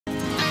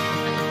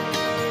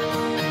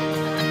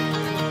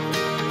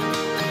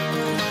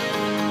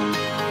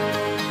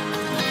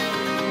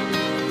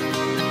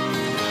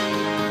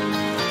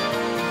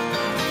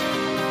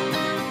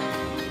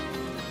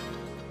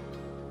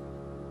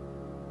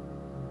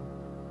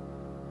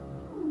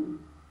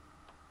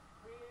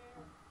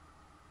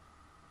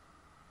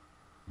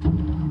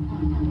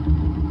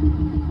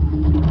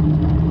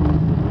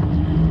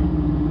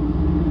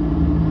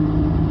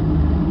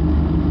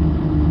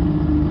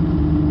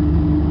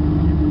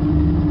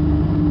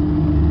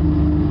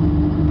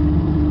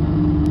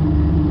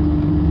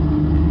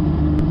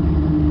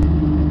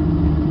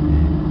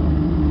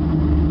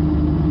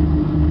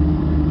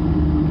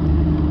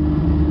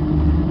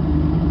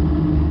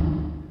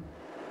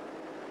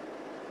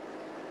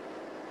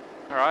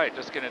Alright,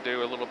 just going to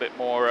do a little bit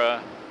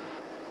more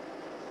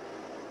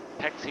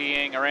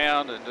taxiing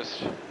around and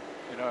just,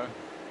 you know,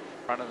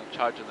 running and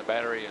charging the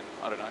battery, and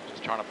I don't know,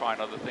 just trying to find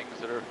other things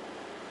that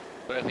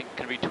I think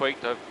can be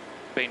tweaked. I've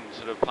been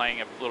sort of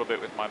playing a little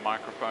bit with my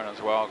microphone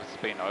as well, because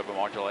it's been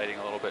over-modulating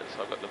a little bit,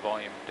 so I've got the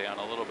volume down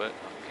a little bit.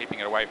 I'm keeping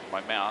it away from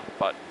my mouth,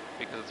 but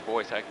because it's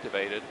voice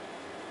activated,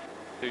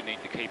 you do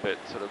need to keep it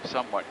sort of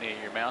somewhat near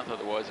your mouth,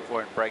 otherwise it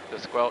won't break the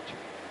squelch.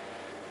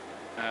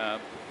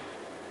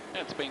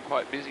 It's been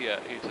quite busy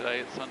out here today.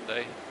 It's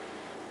Sunday,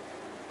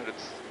 but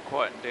it's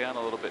quietened down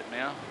a little bit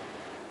now.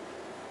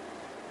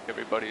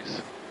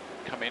 Everybody's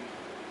come in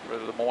for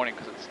the morning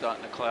because it's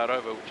starting to cloud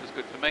over, which is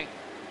good for me.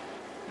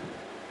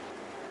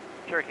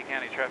 Cherokee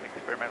County traffic,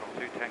 experimental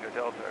 2 Tango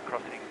Delta,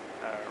 crossing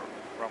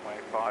runway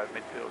 5,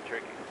 midfield,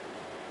 Cherokee.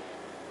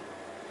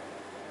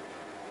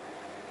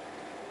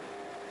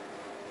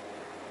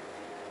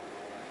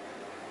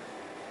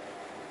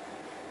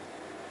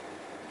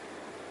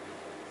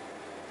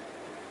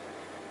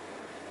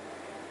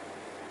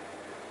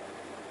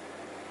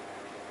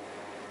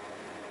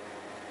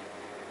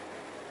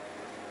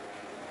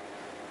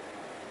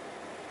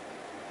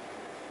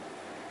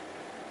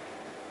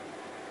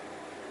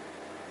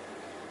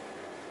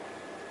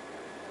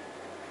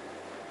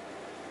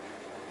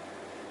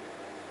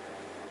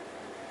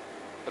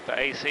 Put the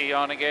AC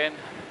on again.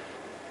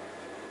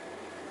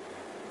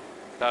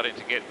 Starting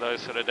to get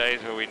those sort of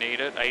days where we need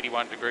it.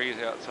 81 degrees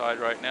outside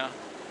right now.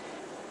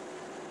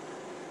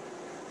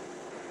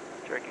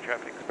 Cherokee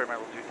traffic,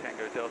 experimental 2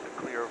 Tango Delta,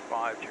 clear of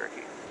 5,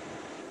 Cherokee.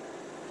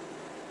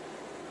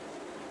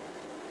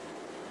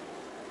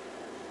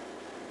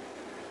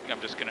 I'm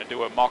just going to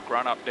do a mock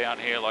run up down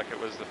here like it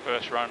was the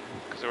first run,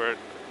 because we're at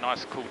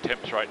nice cool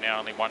temps right now,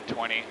 only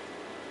 120.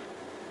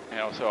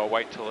 And so I'll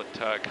wait till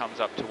it comes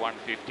up to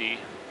 150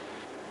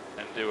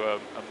 and do a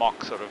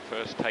mock sort of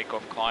first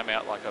takeoff climb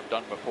out like I've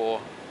done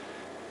before.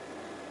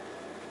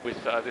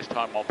 With this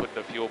time I'll put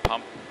the fuel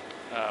pump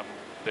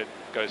that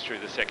goes through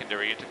the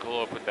secondary intercooler,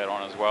 I'll put that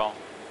on as well.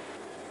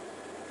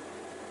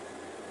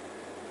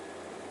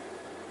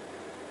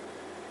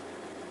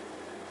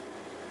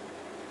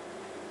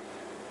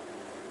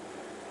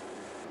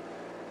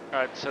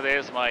 Alright, so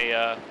there's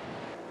my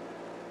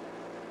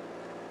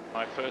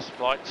my first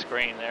flight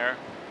screen there.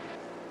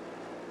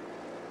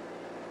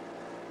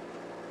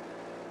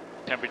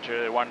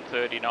 Temperature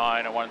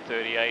 139 or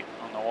 138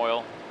 on the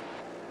oil.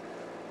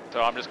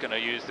 So I'm just going to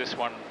use this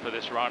one for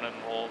this run, and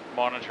we'll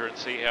monitor and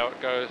see how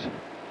it goes.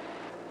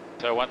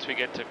 So once we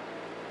get to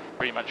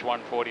pretty much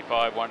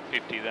 145,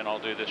 150, then I'll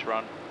do this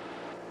run.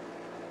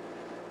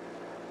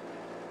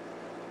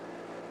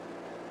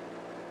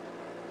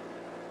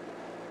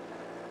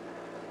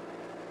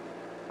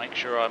 Make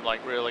sure I'm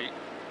like really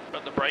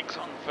got the brakes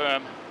on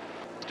firm.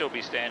 Still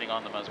be standing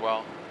on them as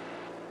well.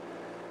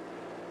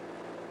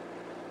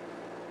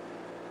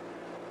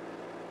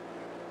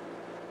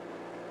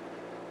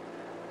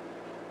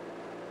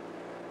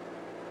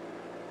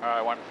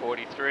 Alright,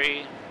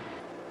 143.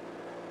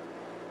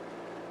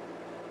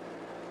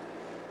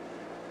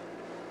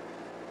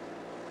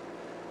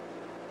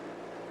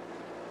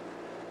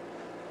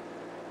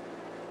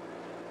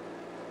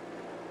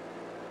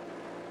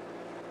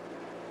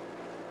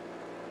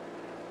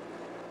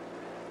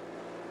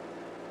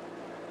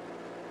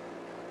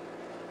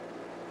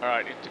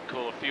 Alright,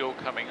 intercooler fuel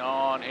coming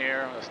on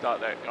here. I'll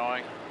start that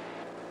going.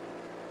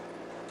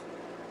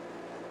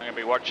 I'm going to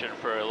be watching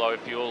for a low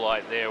fuel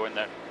light there when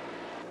that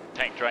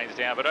tank drains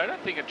down, but I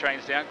don't think it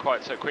drains down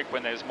quite so quick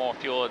when there's more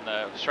fuel in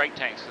the straight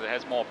tanks, because it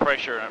has more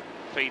pressure and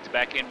it feeds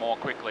back in more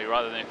quickly,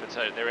 rather than if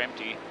they're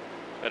empty,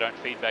 they don't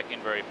feed back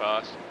in very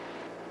fast.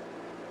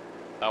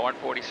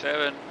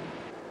 147.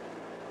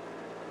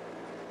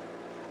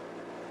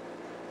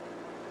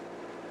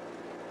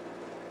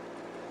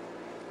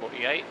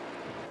 .48.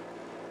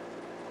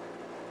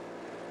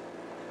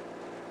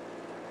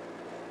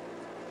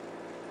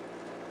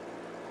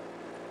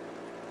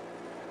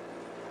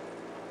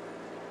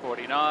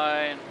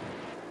 .49.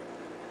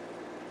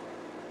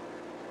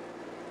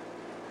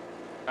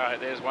 Alright,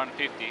 there's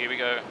 150, here we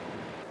go.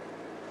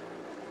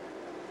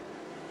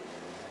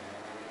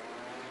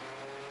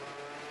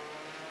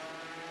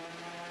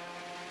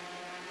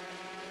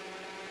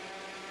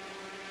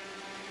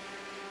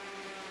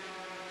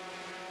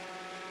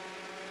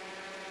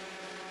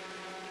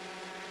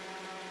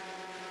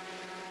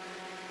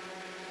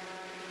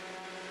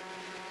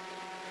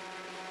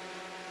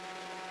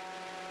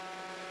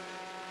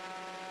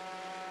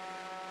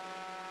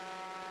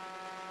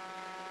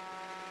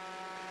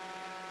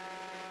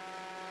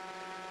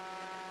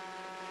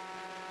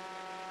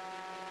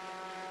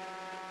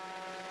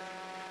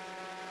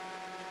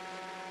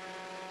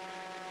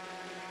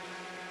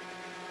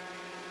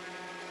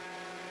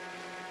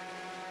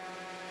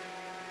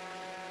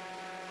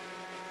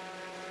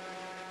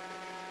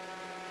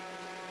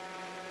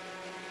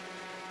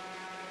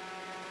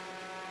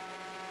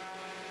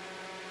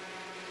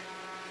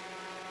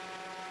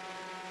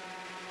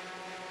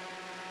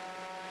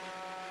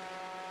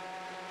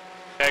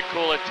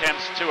 Cooler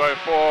temps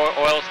 204,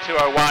 oil's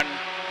 201.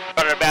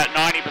 Got it at about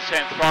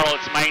 90% throttle.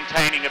 It's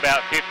maintaining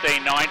about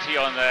 1590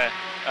 on the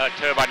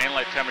turbine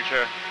inlet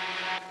temperature.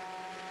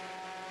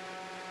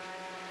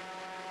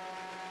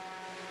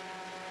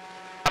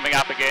 Coming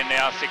up again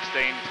now,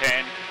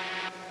 1610.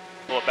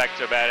 Pull it back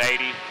to about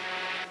 80.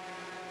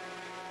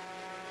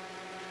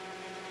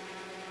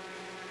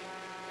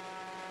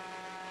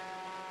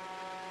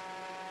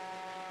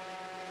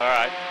 All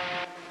right.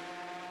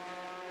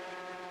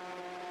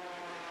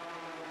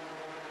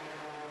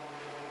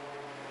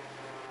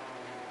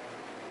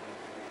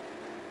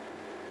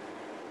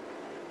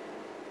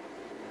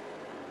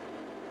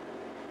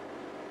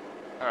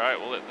 All right,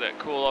 we'll let that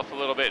cool off a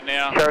little bit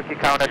now. Cherokee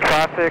County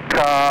traffic,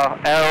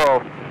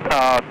 Arrow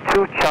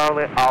 2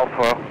 Charlie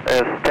Alpha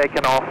is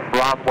taking off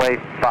runway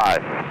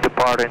 5,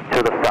 departing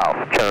to the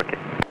south, Cherokee.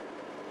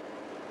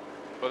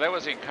 Well, that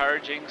was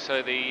encouraging.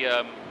 So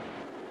the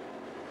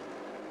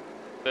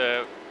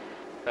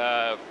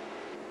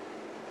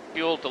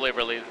fuel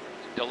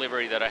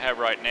delivery that I have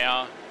right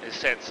now is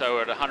set so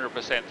at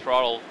 100%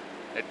 throttle,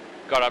 it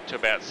got up to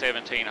about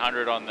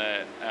 1700 on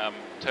the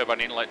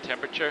turbine inlet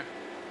temperature.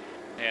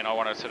 And I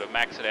want to sort of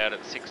max it out at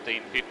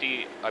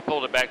 1650. I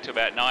pulled it back to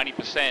about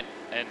 90%,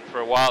 and for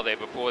a while there,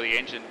 before the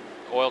engine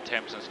oil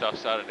temps and stuff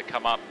started to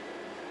come up,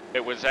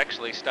 it was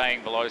actually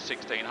staying below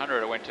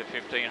 1600. I went to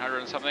 1500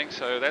 and something,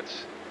 so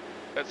that's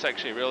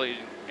actually really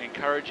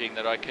encouraging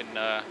that I can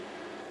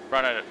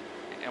run it,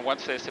 and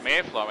once there's some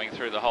air flowing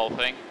through the whole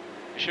thing,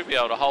 you should be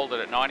able to hold it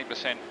at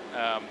 90%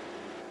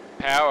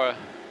 power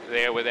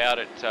there without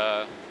it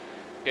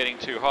getting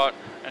too hot.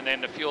 And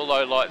then the fuel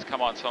load lights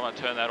come on, so I'm going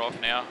to turn that off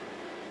now.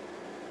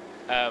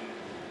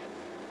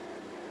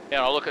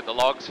 Yeah, I'll look at the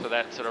logs for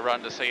that sort of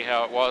run to see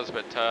how it was,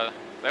 but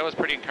that was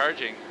pretty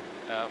encouraging.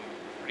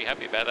 Pretty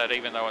happy about that,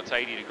 even though it's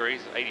 80 degrees,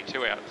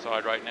 82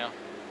 outside right now.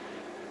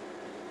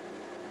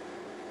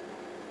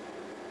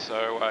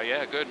 So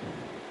yeah, good.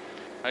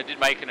 I did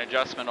make an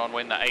adjustment on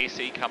when the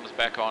AC comes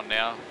back on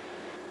now.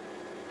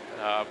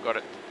 I've got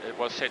it, it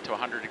was set to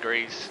 100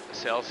 degrees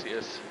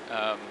Celsius,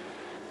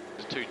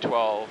 it's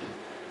 212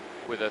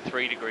 with a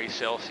 3 degrees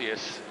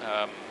Celsius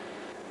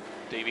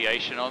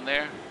deviation on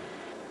there.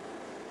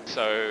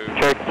 So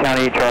Cherokee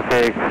County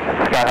traffic,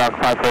 Skyhawk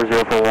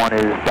 54041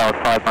 is about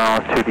 5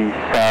 miles to the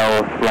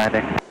south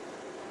landing.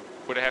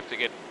 would have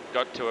to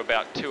got to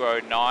about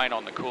 209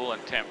 on the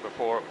coolant temp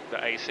before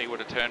the AC would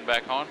have turned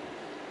back on.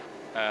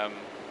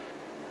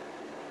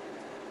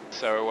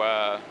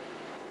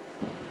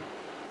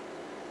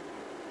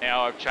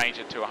 Now I've changed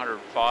it to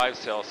 105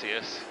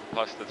 Celsius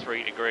plus the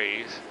 3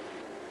 degrees.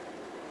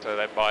 So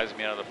that buys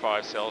me another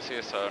 5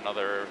 Celsius, so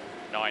another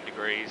 9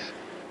 degrees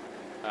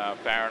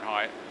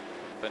Fahrenheit.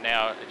 But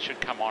now it should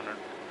come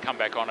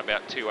back on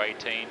about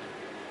 218,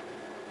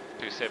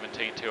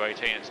 217,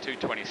 218. It's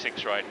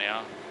 226 right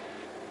now.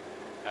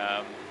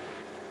 So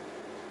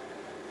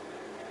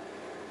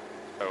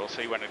we'll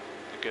see when it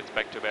gets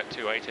back to about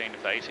 218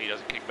 if the AC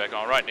doesn't kick back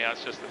on. Right now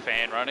it's just the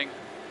fan running,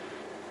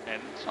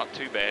 and it's not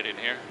too bad in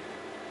here.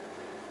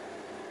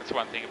 That's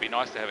one thing, it'd be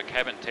nice to have a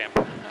cabin temp.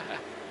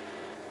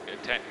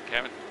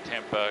 Cabin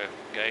temp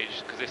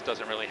gauge, because this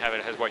doesn't really have it.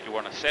 It has what you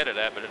want to set it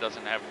at, but it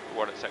doesn't have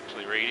what it's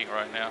actually reading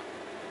right now.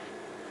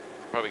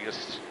 Probably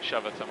just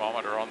shove a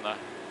thermometer on the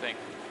thing,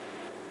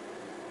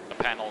 the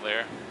panel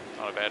there.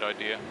 Not a bad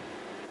idea.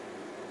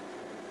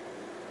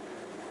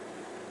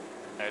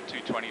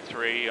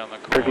 223 on the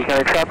Cherokee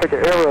County traffic,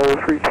 Arrow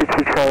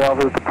 322 Charlie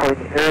Alpha is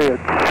departing area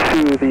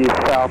to the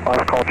south.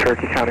 I've called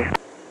Cherokee County.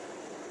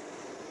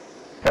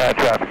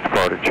 Traffic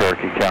departed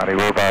Cherokee County.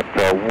 We're about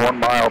 1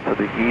 mile to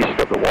the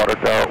east of the water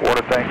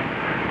tank.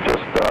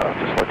 Just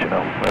let you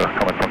know, they're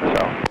coming from the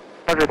south.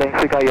 Roger, thanks.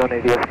 We got you on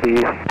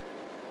ADS-B.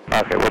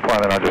 Okay, we're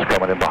planning on just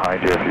coming in behind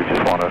you. If you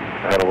just want to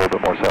head a little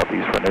bit more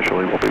southeast for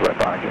initially, we'll be right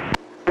behind you.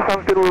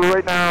 Sounds good. We're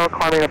right now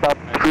climbing about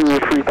 2,000 or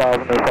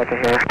 3,000 a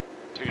second here.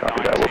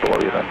 Copy that. We're below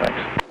you then. Thanks.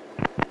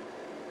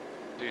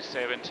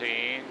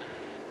 217.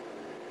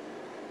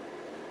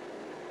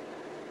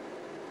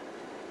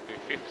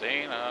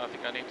 215. I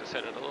think I need to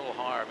set it a little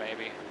higher,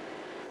 maybe.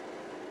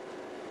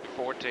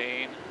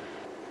 14.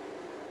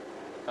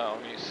 Oh,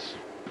 let me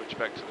switch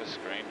back to this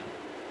screen.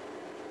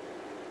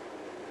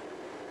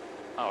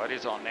 Oh, it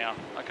is on now.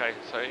 Okay,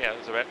 so yeah, it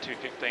was about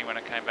 215 when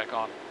it came back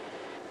on.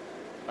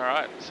 All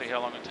right, see how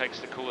long it takes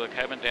to cool the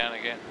cabin down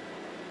again.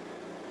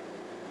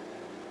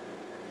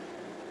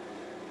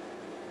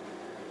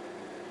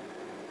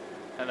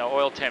 And the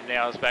oil temp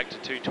now is back to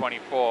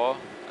 224.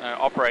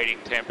 Operating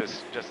temp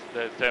is just,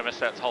 the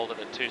thermostat's hold it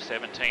at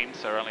 217,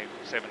 so we're only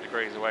 7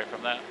 degrees away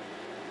from that.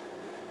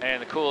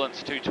 And the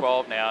coolant's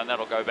 212 now, and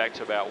that'll go back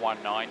to about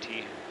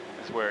 190.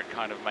 Is where it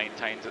kind of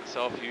maintains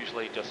itself,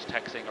 usually just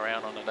taxiing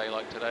around on a day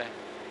like today.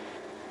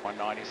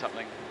 190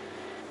 something.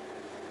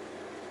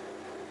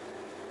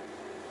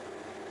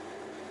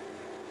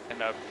 And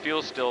the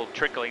fuel's still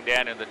trickling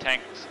down in the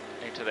tanks,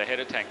 into the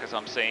header tank, because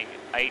I'm seeing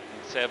 8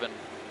 and 7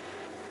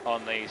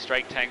 on the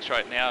straight tanks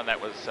right now, and that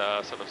was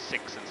sort of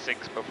 6 and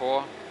 6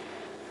 before.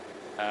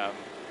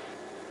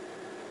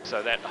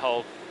 So that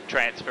whole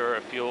transfer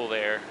of fuel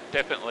there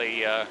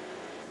definitely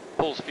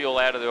pulls fuel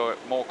out of there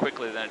more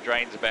quickly than it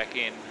drains back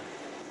in.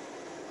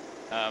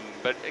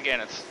 But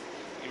again,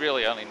 you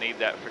really only need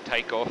that for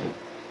takeoff,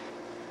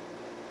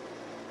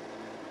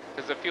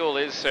 because the fuel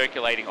is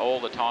circulating all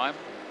the time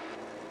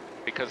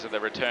because of the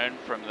return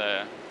from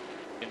the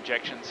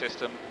injection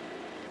system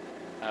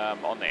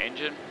on the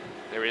engine.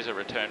 There is a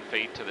return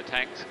feed to the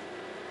tanks,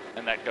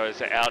 and that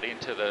goes out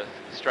into the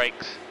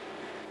strakes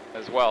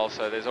as well,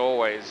 so there's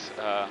always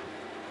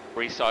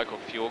recycled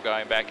fuel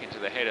going back into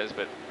the headers,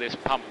 but this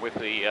pump with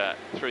the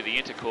through the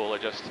intercooler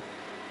just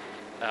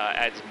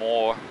adds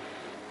more,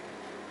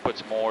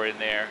 puts more in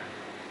there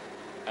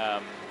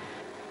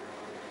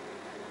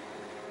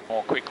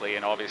more quickly,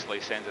 and obviously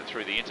sends it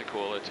through the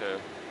intercooler to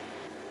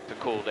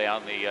cool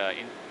down the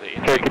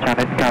Cherokee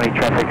County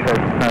traffic says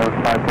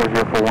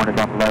 54041 is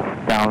on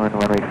left downwind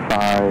runway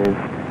 5,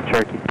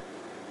 Cherokee.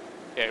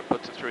 Yeah, it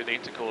puts it through the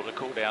intercooler to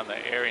cool down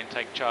the air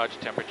intake charge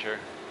temperature.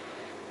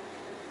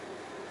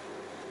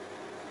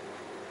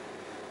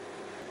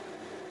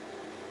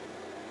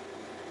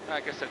 I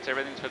guess that's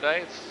everything for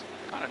today. It's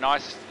kind of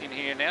nice in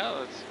here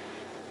now.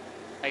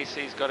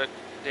 AC's got it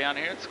down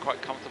here. It's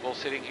quite comfortable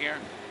sitting here.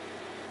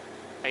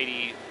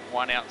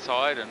 81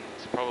 outside, and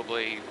it's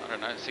probably, I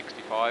don't know,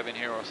 65 in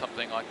here or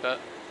something like that.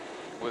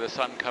 With the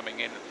sun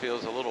coming in, it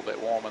feels a little bit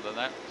warmer than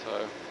that.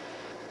 So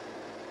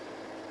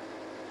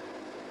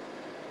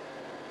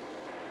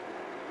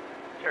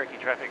Cherokee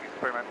traffic,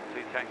 experimental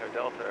 2 Tango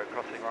Delta,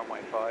 crossing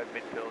runway 5,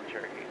 midfield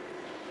Cherokee.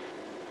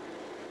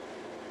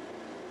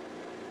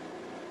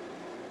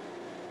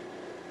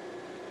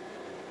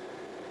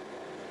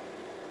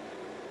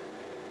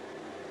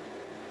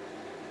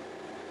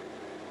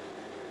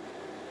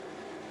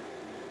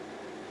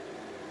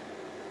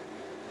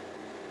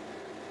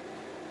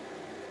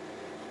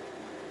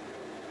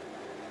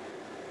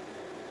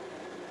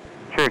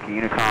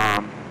 Cherokee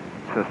Unicom,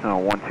 Cessna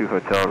 12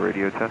 Hotel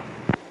radio test.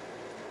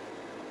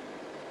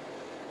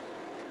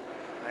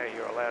 Hey,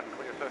 you're loud and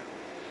clear, sir.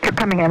 You're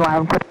coming in loud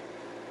and clear.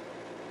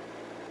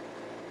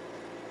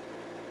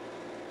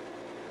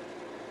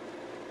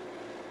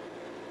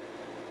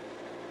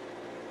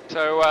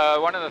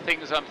 So one of the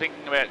things I'm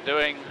thinking about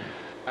doing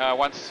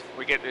once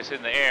we get this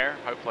in the air,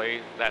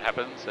 hopefully that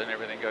happens and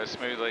everything goes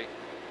smoothly,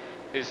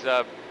 is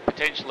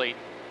potentially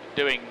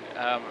doing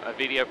a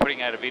video,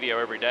 putting out a video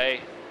every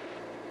day,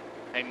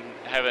 and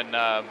having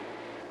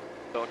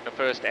the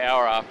first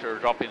hour after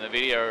dropping the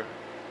video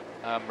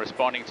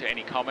responding to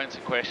any comments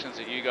and questions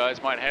that you guys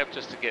might have,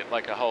 just to get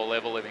like a whole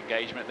level of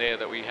engagement there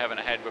that we haven't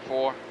had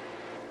before.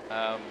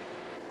 I'm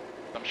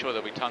sure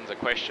there'll be tons of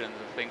questions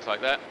and things like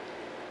that.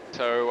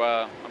 So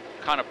I'm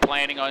kind of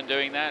planning on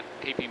doing that,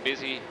 keeping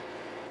busy,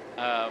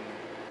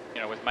 you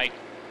know, with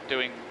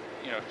doing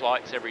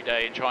flights every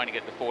day and trying to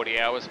get the 40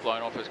 hours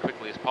flown off as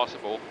quickly as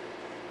possible,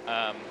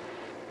 and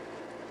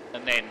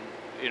then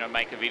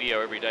make a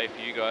video every day for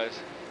you guys.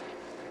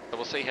 So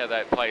we'll see how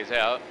that plays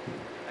out,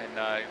 and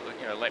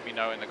let me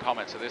know in the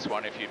comments of this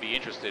one if you'd be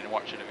interested in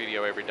watching a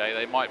video every day.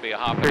 They might be a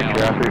half an hour.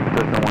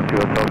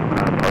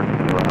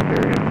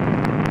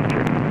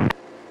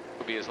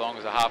 Could be as long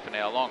as a half an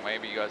hour long.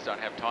 Maybe you guys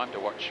don't have time to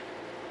watch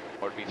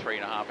what would be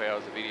 3.5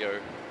 hours of video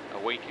a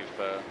week if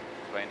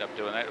I end up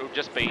doing that. It'll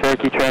just be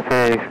Cherokee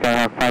traffic,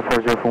 Skyhawk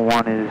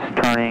 54041 is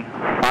turning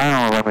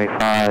final runway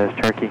 5,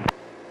 Cherokee.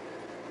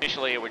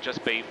 Initially it would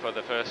just be for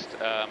the first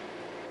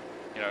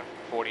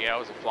 40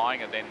 hours of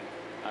flying, and then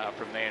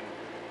from then,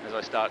 as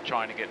I start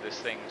trying to get this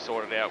thing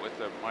sorted out with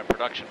my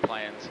production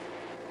plans,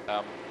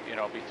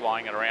 I'll be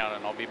flying it around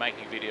and I'll be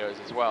making videos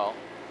as well.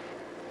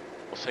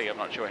 We'll see, I'm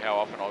not sure how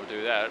often I'll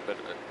do that, but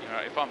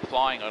if I'm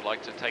flying, I'd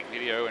like to take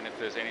video, and if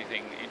there's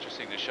anything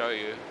interesting to show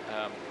you,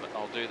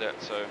 I'll do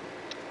that. So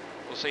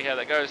we'll see how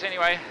that goes.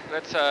 Anyway,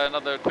 that's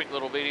another quick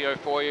little video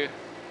for you,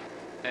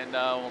 and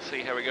we'll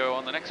see how we go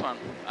on the next one.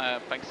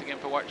 Thanks again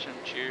for watching.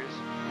 Cheers.